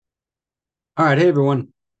All right, hey everyone.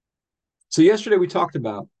 So yesterday we talked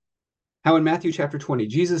about how in Matthew chapter 20,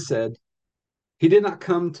 Jesus said he did not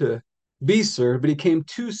come to be served, but he came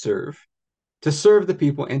to serve the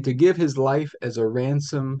people, and to give his life as a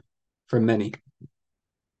ransom for many.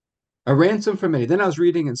 A ransom for many. Then I was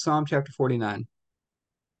reading in Psalm chapter 49,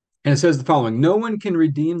 and it says the following: No one can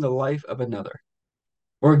redeem the life of another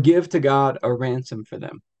or give to God a ransom for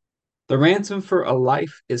them. The ransom for a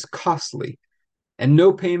life is costly, and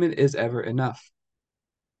no payment is ever enough,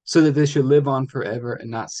 so that they should live on forever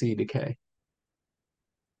and not see decay.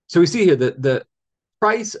 So we see here that the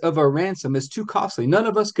price of a ransom is too costly. None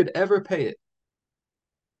of us could ever pay it.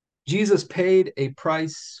 Jesus paid a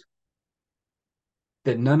price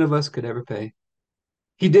that none of us could ever pay.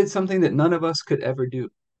 He did something that none of us could ever do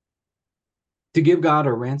to give God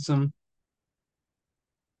a ransom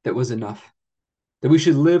that was enough, that we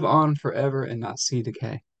should live on forever and not see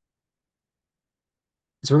decay.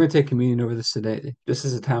 So we're going to take communion over this today. This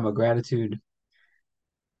is a time of gratitude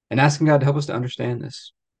and asking God to help us to understand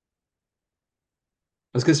this.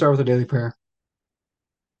 Let's get started with our daily prayer,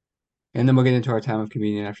 and then we'll get into our time of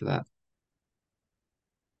communion after that.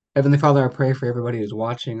 Heavenly Father, I pray for everybody who's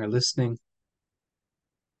watching or listening,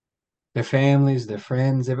 their families, their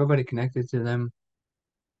friends, everybody connected to them,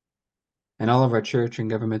 and all of our church and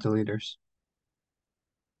governmental leaders.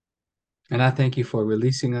 And I thank you for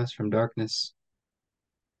releasing us from darkness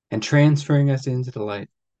and transferring us into the light,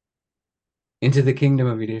 into the kingdom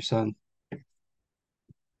of your dear Son.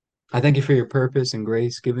 I thank you for your purpose and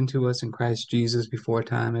grace given to us in Christ Jesus before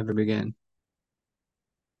time ever began.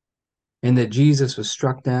 And that Jesus was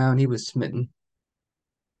struck down, he was smitten,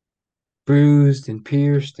 bruised and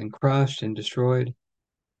pierced and crushed and destroyed,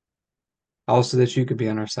 also that you could be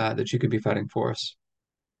on our side, that you could be fighting for us.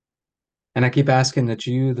 And I keep asking that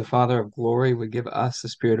you, the Father of glory, would give us the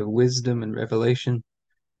spirit of wisdom and revelation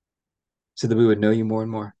so that we would know you more and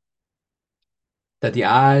more, that the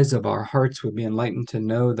eyes of our hearts would be enlightened to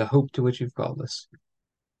know the hope to which you've called us,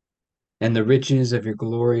 and the riches of your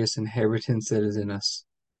glorious inheritance that is in us,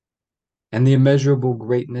 and the immeasurable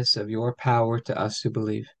greatness of your power to us who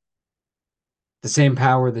believe. The same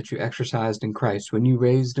power that you exercised in Christ when you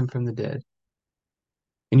raised him from the dead,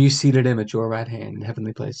 and you seated him at your right hand in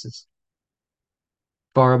heavenly places,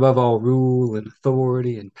 far above all rule and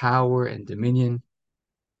authority and power and dominion,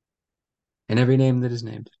 and every name that is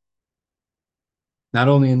named, not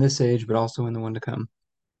only in this age, but also in the one to come.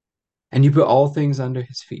 And you put all things under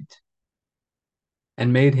his feet,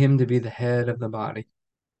 and made him to be the head of the body,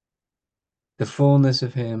 the fullness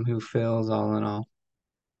of him who fills all in all.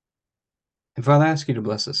 And Father, I ask you to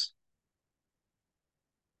bless us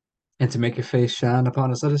and to make your face shine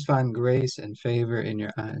upon us. Let us find grace and favor in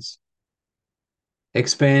your eyes.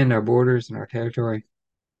 Expand our borders and our territory.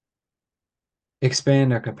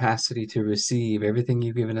 Expand our capacity to receive everything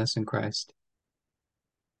you've given us in Christ,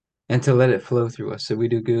 and to let it flow through us so we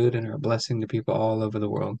do good and are a blessing to people all over the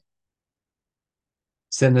world.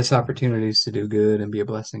 Send us opportunities to do good and be a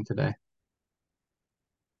blessing today,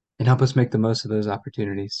 and help us make the most of those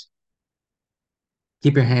opportunities.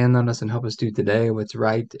 Keep your hand on us and help us do today what's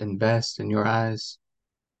right and best in your eyes,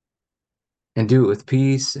 and do it with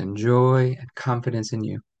peace and joy and confidence in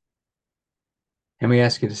you. And we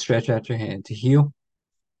ask you to stretch out your hand to heal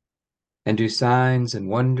and do signs and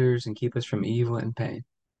wonders and keep us from evil and pain.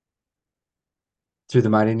 Through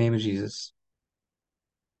the mighty name of Jesus.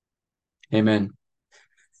 Amen.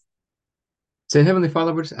 So, Heavenly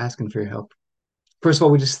Father, we're just asking for your help. First of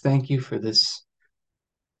all, we just thank you for this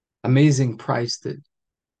amazing price that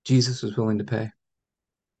Jesus was willing to pay,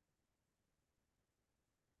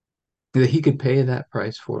 that he could pay that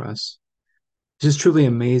price for us. It's just truly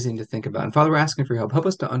amazing to think about. And Father, we're asking for your help. Help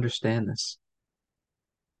us to understand this.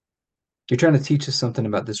 You're trying to teach us something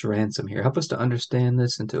about this ransom here. Help us to understand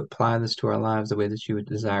this and to apply this to our lives the way that you would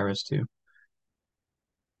desire us to.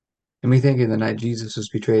 And we thank you the night Jesus was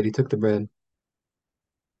betrayed, he took the bread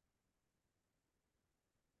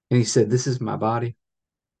and he said, "This is my body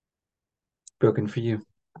broken for you.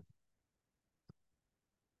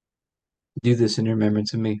 Do this in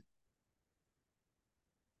remembrance of me."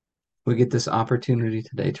 We get this opportunity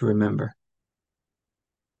today to remember.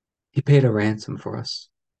 He paid a ransom for us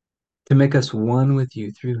to make us one with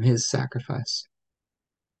you through his sacrifice.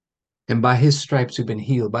 And by his stripes we've been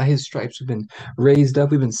healed. By his stripes we've been raised up.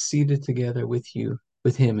 We've been seated together with you,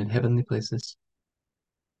 with him in heavenly places.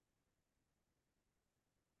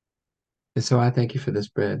 And so I thank you for this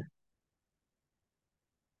bread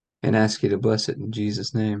and ask you to bless it in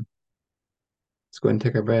Jesus' name. Let's go ahead and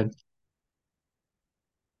take our bread.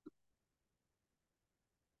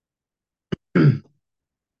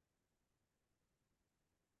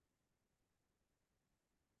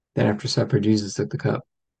 Then after supper, Jesus took the cup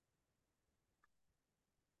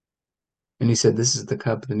and he said, "This is the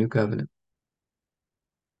cup of the new covenant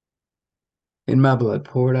in my blood,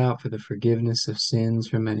 poured out for the forgiveness of sins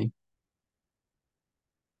for many."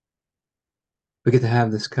 We get to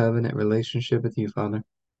have this covenant relationship with you, Father.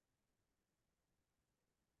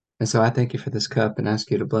 And so I thank you for this cup and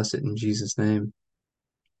ask you to bless it in Jesus' name.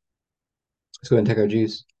 Let's go ahead and take our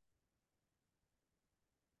juice.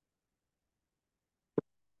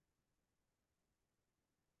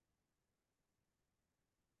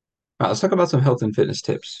 All right, let's talk about some health and fitness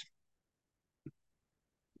tips.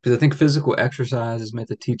 Because I think physical exercise is meant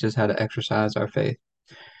to teach us how to exercise our faith.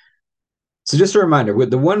 So just a reminder, with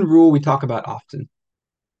the one rule we talk about often,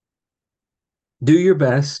 do your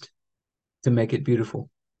best to make it beautiful.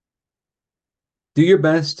 Do your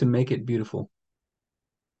best to make it beautiful.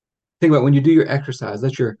 Think about when you do your exercise,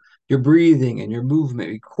 let your breathing and your movement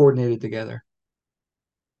be coordinated together.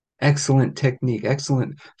 Excellent technique,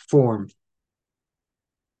 excellent form.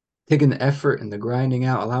 Taking the effort and the grinding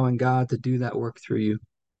out, allowing God to do that work through you.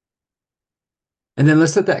 And then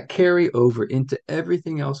let's let that carry over into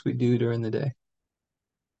everything else we do during the day.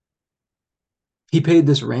 He paid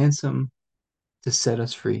this ransom to set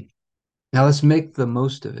us free. Now let's make the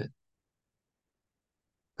most of it.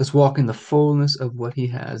 Let's walk in the fullness of what he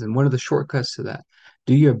has. And one of the shortcuts to that,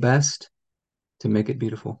 do your best to make it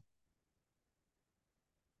beautiful.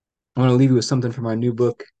 I want to leave you with something from our new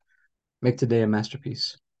book, Make Today a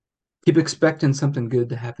Masterpiece. Keep expecting something good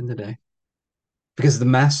to happen today because the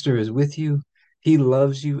master is with you. He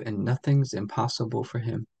loves you and nothing's impossible for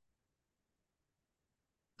him.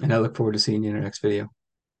 And I look forward to seeing you in our next video.